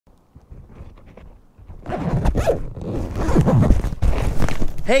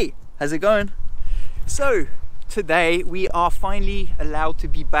Hey, how's it going? So today we are finally allowed to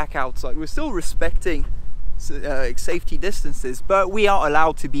be back outside. We're still respecting safety distances, but we are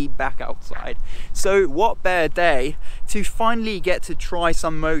allowed to be back outside. So what better day to finally get to try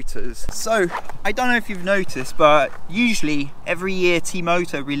some motors. So I don't know if you've noticed, but usually every year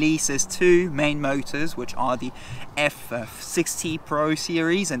T-Moto releases two main motors, which are the F60 Pro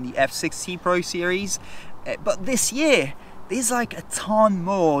series and the F60 Pro series. But this year there's like a ton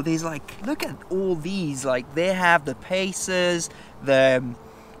more. There's like, look at all these, like they have the Pacers, the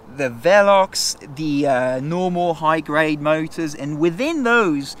Velox, the normal high-grade motors, and within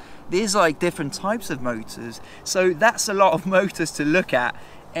those there's like different types of motors. So that's a lot of motors to look at,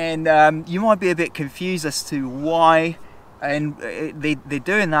 and you might be a bit confused as to why and they're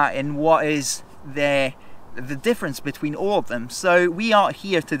doing that and what is the difference between all of them. So we are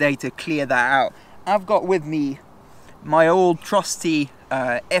here today to clear that out. I've got with me my old trusty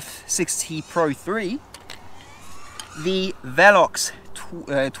F60 Pro III, the Velox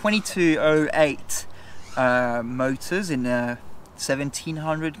 2208 motors in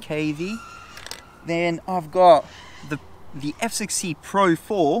 1700 kV. Then I've got the F60 Pro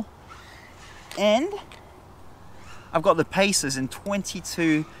IV, and I've got the Pacers in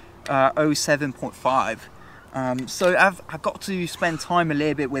 2207.5. So I've got to spend time a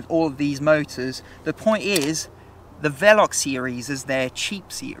little bit with all of these motors. The point is, the Velox series is their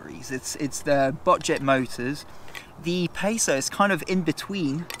cheap series. It's the budget motors. The Pacer is kind of in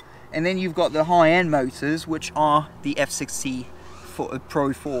between, and then you've got the high-end motors, which are the F60 Pro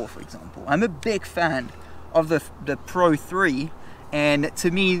IV, for example. I'm a big fan of the Pro III, and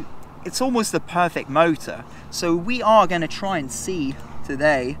to me it's almost the perfect motor. So we are going to try and see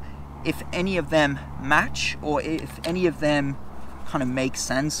today if any of them match, or if any of them kind of make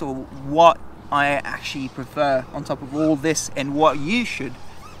sense, or what I actually prefer on top of all this and what you should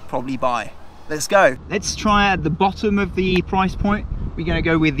probably buy. Let's go. Let's try at the bottom of the price point. We're going to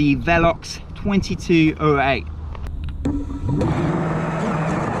go with the Velox 2208.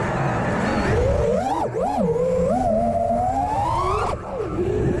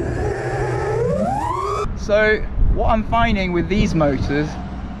 So what I'm finding with these motors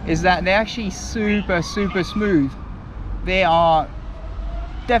is that they're actually super smooth. They are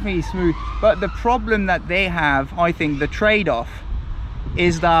definitely smooth, but the problem that they have, I think the trade-off,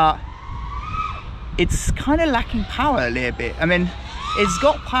 is that it's kind of lacking power a little bit. I mean, it's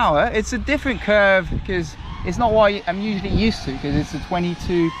got power, it's a different curve because it's not what I'm usually used to, because it's a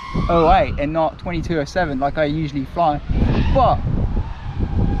 2208 and not 2207 like I usually fly. But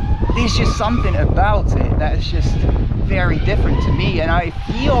there's just something about it that is just very different to me, and I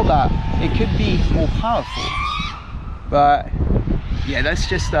feel that it could be more powerful. But yeah, that's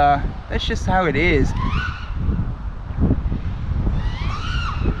just how it is.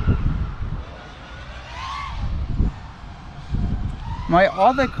 My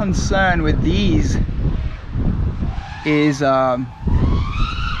other concern with these is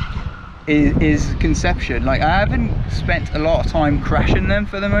conception. Like, I haven't spent a lot of time crashing them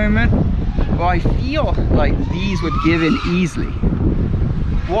for the moment, but I feel like these would give in easily.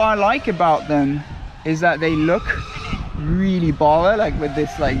 What I like about them is that they look really baller, like with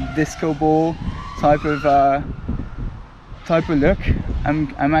this like disco ball type of look.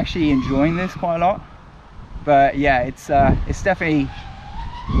 I'm actually enjoying this quite a lot. But yeah, it's definitely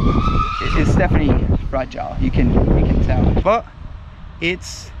fragile. You can tell, but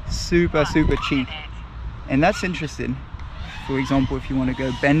it's super cheap, and that's interesting. For example, if you want to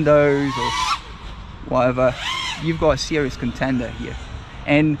go bendos or whatever, you've got a serious contender here.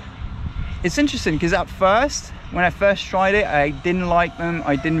 And it's interesting because at first, when I first tried it, I didn't like them.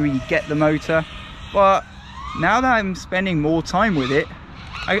 I didn't really get the motor, but now that I'm spending more time with it,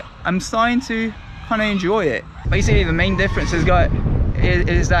 I'm starting to kind of enjoy it. Basically, the main difference is that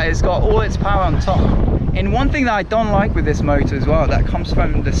it's got all its power on top. And one thing that I don't like with this motor as well, that comes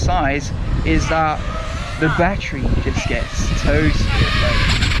from the size, is that the battery just gets toasted.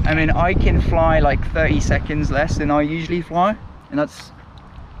 Like, I mean, I can fly like 30 seconds less than I usually fly, and that's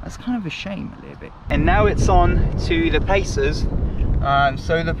kind of a shame a little bit. And now it's on to the Pacers.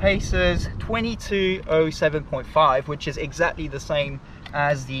 So the Pacers 2207.5, which is exactly the same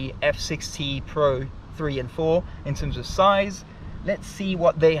as the F60 Pro III and IV in terms of size. Let's see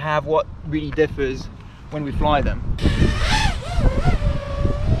what they have, what really differs when we fly them.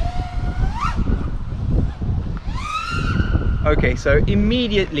 Okay, so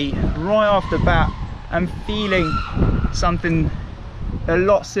immediately, right off the bat, I'm feeling something a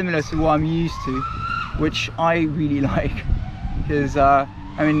lot similar to what I'm used to, which I really like, because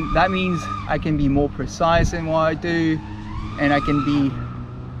I mean, that means I can be more precise in what I do, and I can be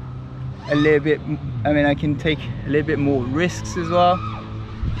a little bit, I mean, I can take a little bit more risks as well.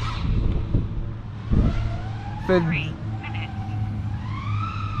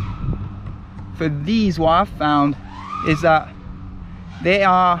 For these, what I've found is that they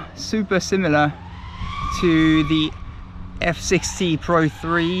are super similar to the F60 Pro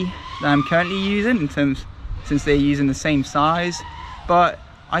III that I'm currently using, in terms, since they're using the same size, but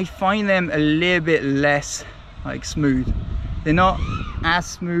I find them a little bit less like smooth. They're not as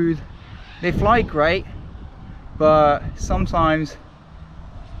smooth. They fly great, but sometimes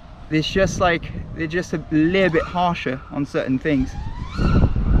it's just like they're just a little bit harsher on certain things,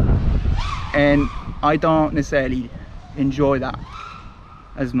 and I don't necessarily enjoy that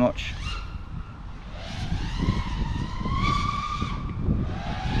as much.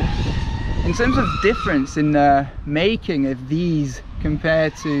 In terms of difference in the making of these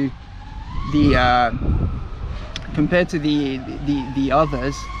compared to the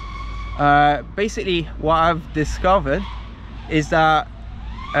others, basically what I've discovered is that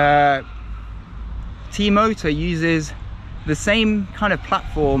T-Motor uses the same kind of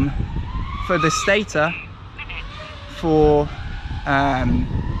platform for the stator for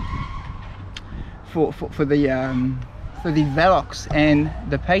the Velox and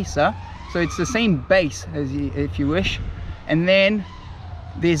the Pacer. So it's the same base, as if you wish, and then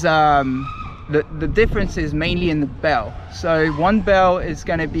there's the difference is mainly in the bell. So one bell is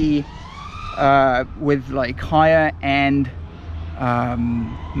going to be with like higher end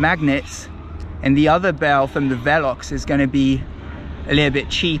magnets, and the other bell from the Velox is going to be a little bit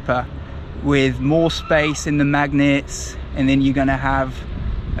cheaper with more space in the magnets, and then you're going to have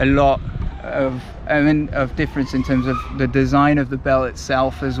a lot of difference in terms of the design of the bell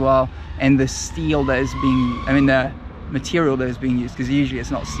itself as well, and the steel that is being, the material that is being used, because usually it's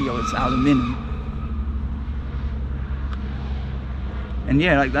not steel, it's aluminum. And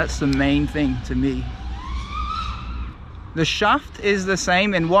yeah, like that's the main thing to me. The shaft is the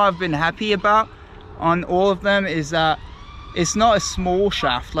same, and what I've been happy about on all of them is that it's not a small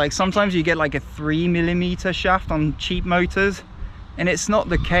shaft. Like sometimes you get like a 3mm shaft on cheap motors, and it's not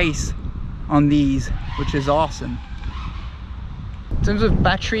the case on these, which is awesome. In terms of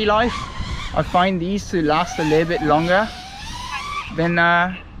battery life, I find these to last a little bit longer than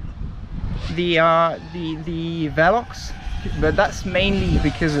the Velox, but that's mainly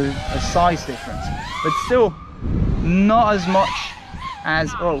because of a size difference, but still not as much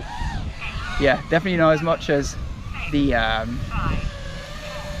as, oh yeah, definitely not as much as the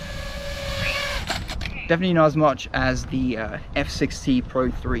definitely not as much as the F60 Pro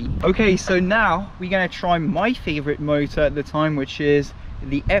III. Okay, so now we're going to try my favorite motor at the time, which is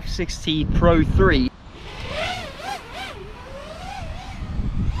the F60 Pro III.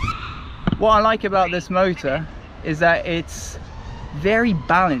 What I like about this motor is that it's very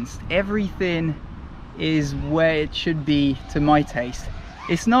balanced. Everything is where it should be to my taste.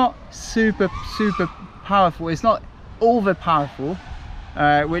 It's not super powerful, it's not over powerful,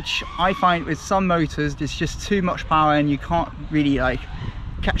 which I find with some motors there's just too much power and you can't really like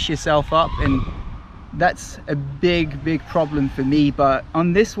catch yourself up, and that's a big problem for me. But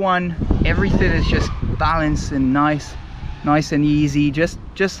on this one, everything is just balanced and nice and easy, just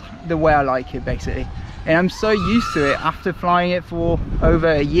the way I like it basically. And I'm so used to it after flying it for over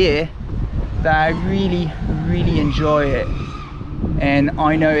a year that I really enjoy it, and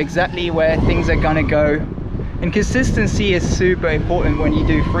I know exactly where things are gonna go. And consistency is super important when you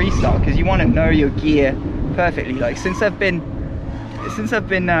do freestyle, because you want to know your gear perfectly. Like since I've been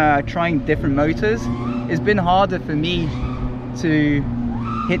trying different motors, it's been harder for me to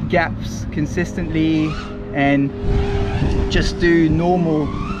hit gaps consistently and just do normal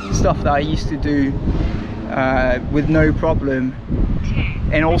stuff that I used to do with no problem.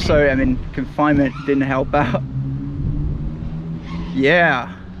 And also, confinement didn't help out. Yeah,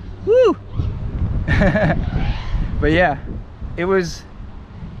 woo. But yeah, it was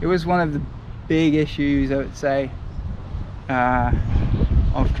one of the big issues, I would say,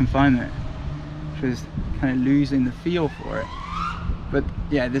 of confinement, which was kind of losing the feel for it. But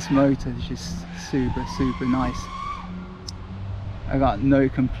yeah, this motor is just super nice. I got no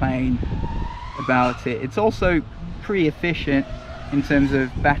complaint about it. It's also pretty efficient in terms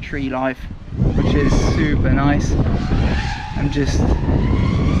of battery life, which is super nice. I'm just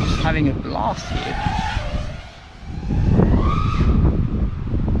having a blast here.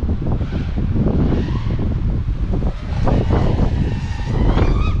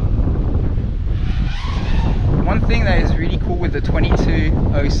 One thing that is really cool with the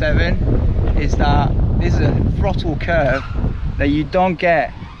 2207 is that there's a throttle curve that you don't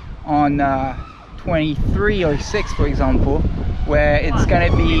get on 2306, for example, where it's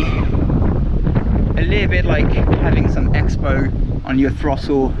going to be a little bit like having some expo on your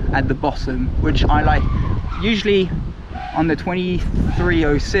throttle at the bottom, which I like. Usually on the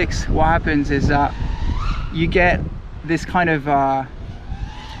 2306, what happens is that you get this kind of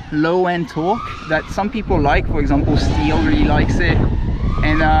low end torque that some people like. For example, Steel really likes it,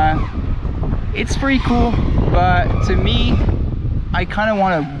 and it's pretty cool, but to me, I kind of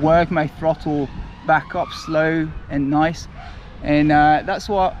want to work my throttle back up slow and nice, and that's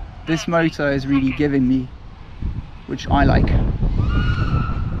what this motor is really giving me, which I like.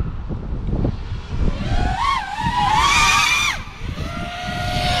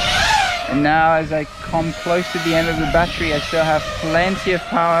 And now as I come close to the end of the battery, I still have plenty of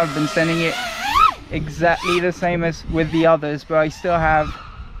power. I've been sending it exactly the same as with the others, but I still have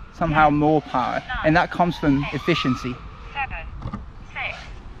somehow more power, and that comes from efficiency. 7, 6,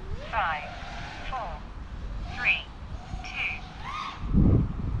 5, 4, 3, 2,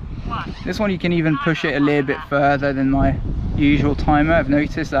 1. This one you can even push it a little bit further than my usual timer. I've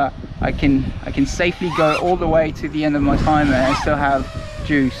noticed that I can safely go all the way to the end of my timer and still have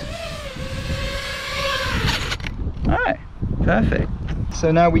juice. Alright, perfect.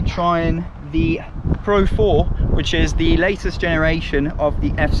 So now we're trying the Pro IV, which is the latest generation of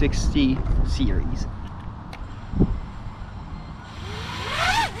the F60 series.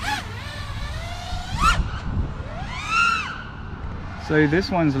 So this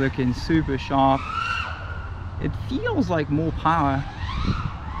one's looking super sharp. It feels like more power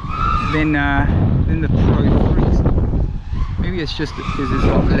than the Pro III's. Maybe it's just because it's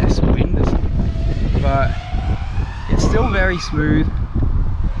got less wind or something, but it's still very smooth,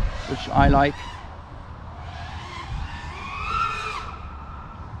 which I like.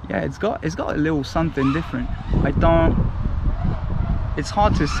 Yeah, it's got a little something different. It's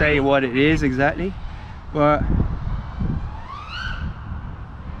hard to say what it is exactly, but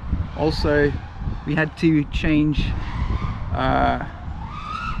also we had to change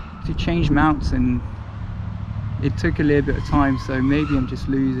mounts, and it took a little bit of time, so maybe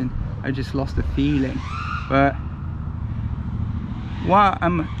I just lost the feeling. But what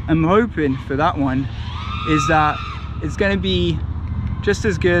I'm hoping for that one is that it's going to be just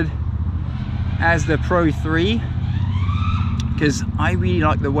as good as the Pro III, because I really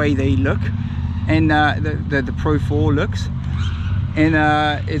like the way they look, and the Pro IV looks, and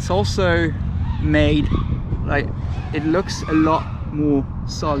it's also made like it looks a lot more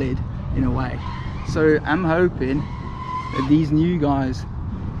solid in a way. So I'm hoping that these new guys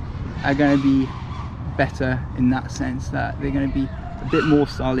are going to be better in that sense, that they're going to be a bit more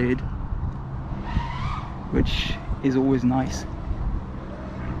solid, which is always nice.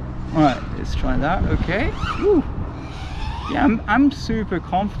 All right, let's try that. Okay. Woo. Yeah, I'm super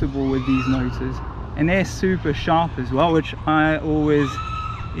comfortable with these motors, and they're super sharp as well, which I always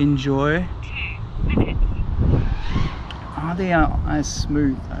enjoy. Are they as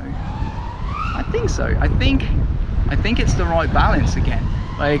smooth though? I think so. I think it's the right balance again.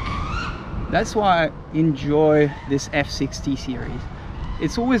 Like, that's why I enjoy this F60 series.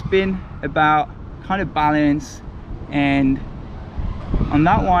 It's always been about kind of balance, and on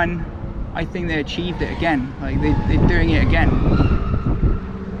that one I think they achieved it again. Like they're doing it again.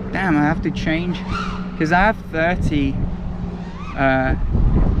 Damn, I have to change, because I have 30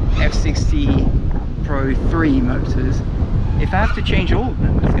 F60 Pro III motors. If I have to change all of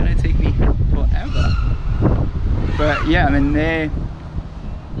them, it's going to take me forever. But yeah, I mean,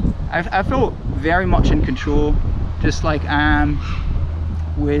 I feel very much in control, just like I am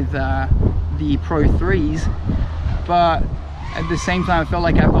with the Pro IIIs, but at the same time I feel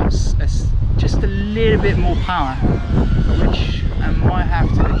like I've got just a little bit more power, which I might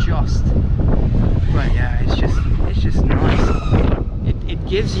have to adjust. But yeah, it's just nice. It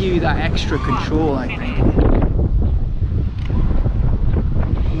gives you that extra control, I think.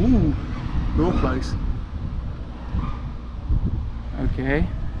 Ooh, real close. Okay,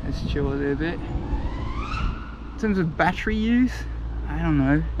 let's chill a little bit. In terms of battery use, I don't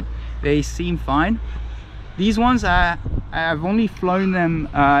know, they seem fine. These ones I've only flown them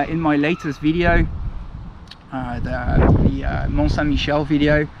in my latest video, the Mont Saint Michel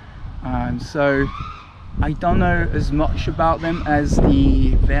video, so I don't know as much about them as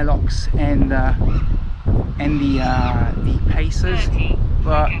the Velox and the Pacers,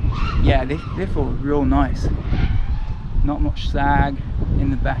 but yeah, they feel real nice. Not much sag in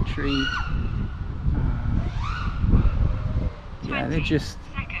the battery. Yeah, they're just,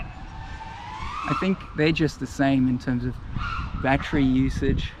 I think they're just the same in terms of battery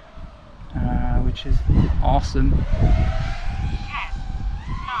usage, which is awesome.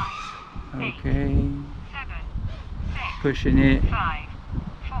 Okay. 7, 6, Pushing it. 5,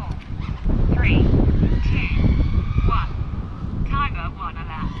 4, 3, 2, 1. Timer 1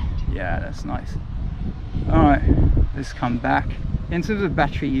 elapsed. Yeah, that's nice. Alright, let's come back. In terms of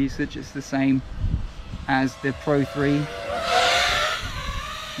battery usage, it's the same as the Pro III.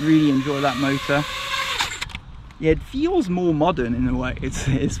 Really enjoy that motor. Yeah, it feels more modern in a way.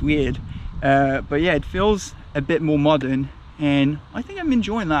 It's weird. But yeah, it feels a bit more modern, and I think I'm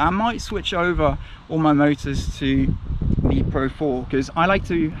enjoying that. I might switch over all my motors to the Pro IV, because I like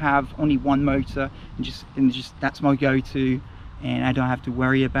to have only one motor and just that's my go-to, and I don't have to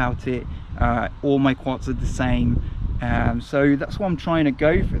worry about it. All my quads are the same, so that's why I'm trying to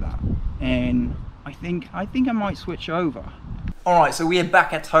go for that, and I think I might switch over. Alright, so we are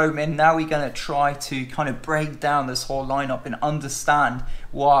back at home, and now we're going to try to kind of break down this whole lineup and understand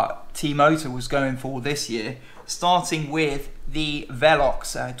what T-Motor was going for this year, starting with the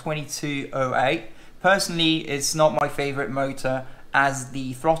Velox 2208. Personally, it's not my favorite motor, as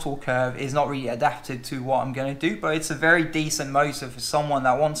the throttle curve is not really adapted to what I'm going to do, but it's a very decent motor for someone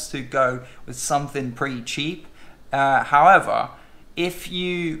that wants to go with something pretty cheap. However, if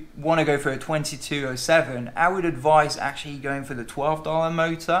you want to go for a 2207, I would advise actually going for the $12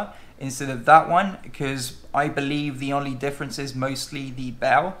 motor instead of that one, because I believe the only difference is mostly the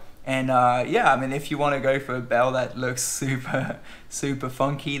bell. And yeah, I mean, if you want to go for a bell that looks super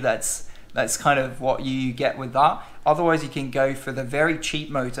funky, that's kind of what you get with that. Otherwise, you can go for the very cheap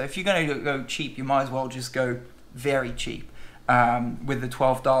motor. If you're going to go cheap, you might as well just go very cheap with the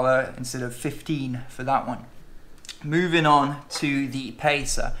 $12 instead of $15 for that one. Moving on to the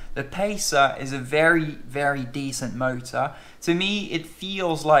Pacer. The Pacer is a very decent motor. To me, it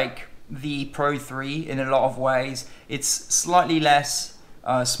feels like the Pro III in a lot of ways. It's slightly less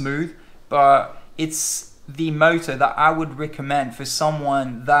smooth, but it's the motor that I would recommend for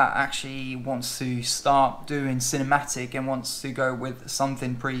someone that actually wants to start doing cinematic and wants to go with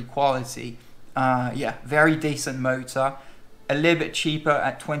something pretty quality. Yeah, very decent motor. A little bit cheaper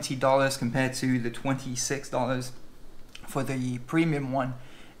at $20 compared to the $26 for the premium one,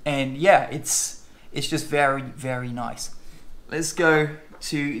 and yeah, it's just very nice. Let's go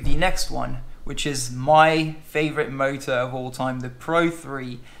to the next one, which is my favorite motor of all time, the Pro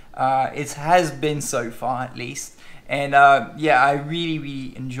III. It has been so far, at least, and yeah, I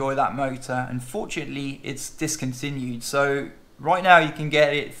really enjoy that motor. Unfortunately, it's discontinued, so right now you can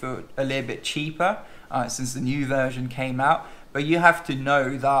get it for a little bit cheaper since the new version came out, but you have to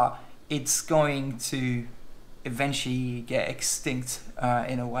know that it's going to eventually get extinct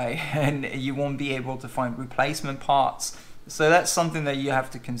in a way, and you won't be able to find replacement parts. So that's something that you have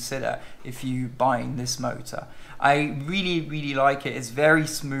to consider if you buying this motor. I really like it. It's very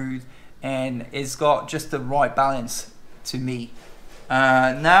smooth, and it's got just the right balance to me.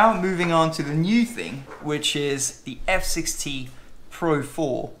 Now moving on to the new thing, which is the F60 Pro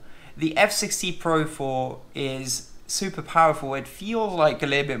IV. The F60 Pro IV is super powerful. It feels like a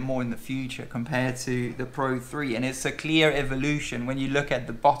little bit more in the future compared to the Pro III, and it's a clear evolution. When you look at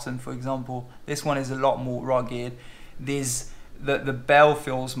the bottom, for example, this one is a lot more rugged. There's the bell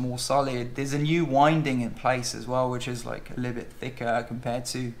feels more solid. There's a new winding in place as well, which is like a little bit thicker compared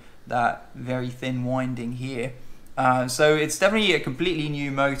to that very thin winding here. So it's definitely a completely new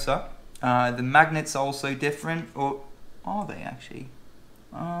motor. The magnets are also different, or are they actually?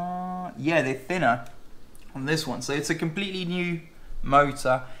 Yeah, they're thinner on this one, so it's a completely new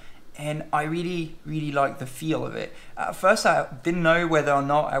motor, and I really like the feel of it. At first, I didn't know whether or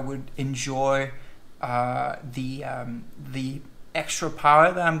not I would enjoy the extra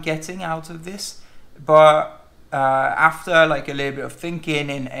power that I'm getting out of this, but after like a little bit of thinking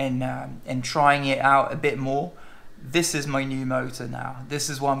and trying it out a bit more, this is my new motor now. This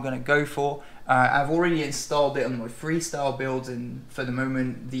is what I'm going to go for. I've already installed it on my freestyle builds, and for the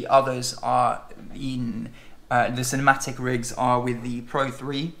moment the others are in the cinematic rigs are with the Pro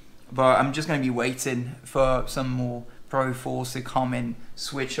III, but I'm just going to be waiting for some more Pro IVs to come and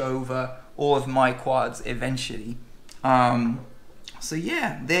switch over all of my quads eventually. So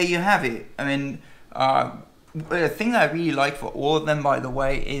yeah, there you have it. I mean, the thing that I really like for all of them, by the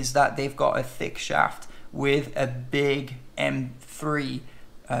way, is that they've got a thick shaft with a big M3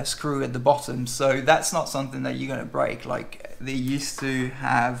 screw at the bottom, so that's not something that you're going to break like they used to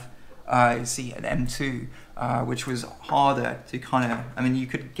have. You see an M2, which was harder to kind of, I mean, you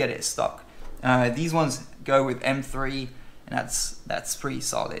could get it stuck. These ones go with M3, and that's pretty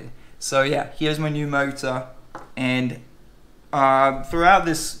solid. So yeah, here's my new motor, and throughout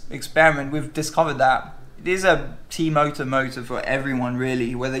this experiment we've discovered that it is a T-Motor motor for everyone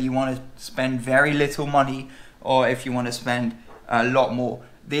really, whether you want to spend very little money or if you want to spend a lot more.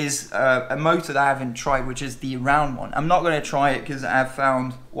 there's a motor that I haven't tried, which is the round one. I'm not going to try it because I've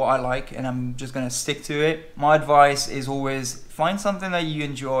found what I like and I'm just going to stick to it. My advice is always find something that you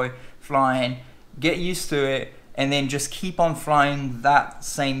enjoy flying, get used to it, and then just keep on flying that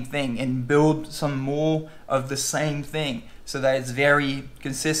same thing and build some more of the same thing so that it's very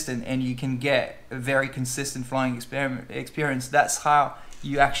consistent and you can get a very consistent flying experience. That's how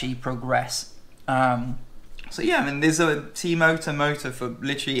you actually progress. So yeah, I mean, there's a motor for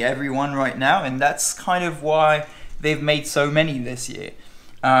literally everyone right now, and that's kind of why they've made so many this year.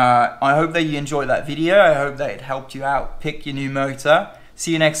 I hope that you enjoyed that video. I hope that it helped you out pick your new motor.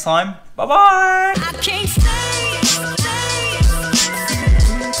 See you next time. Bye bye.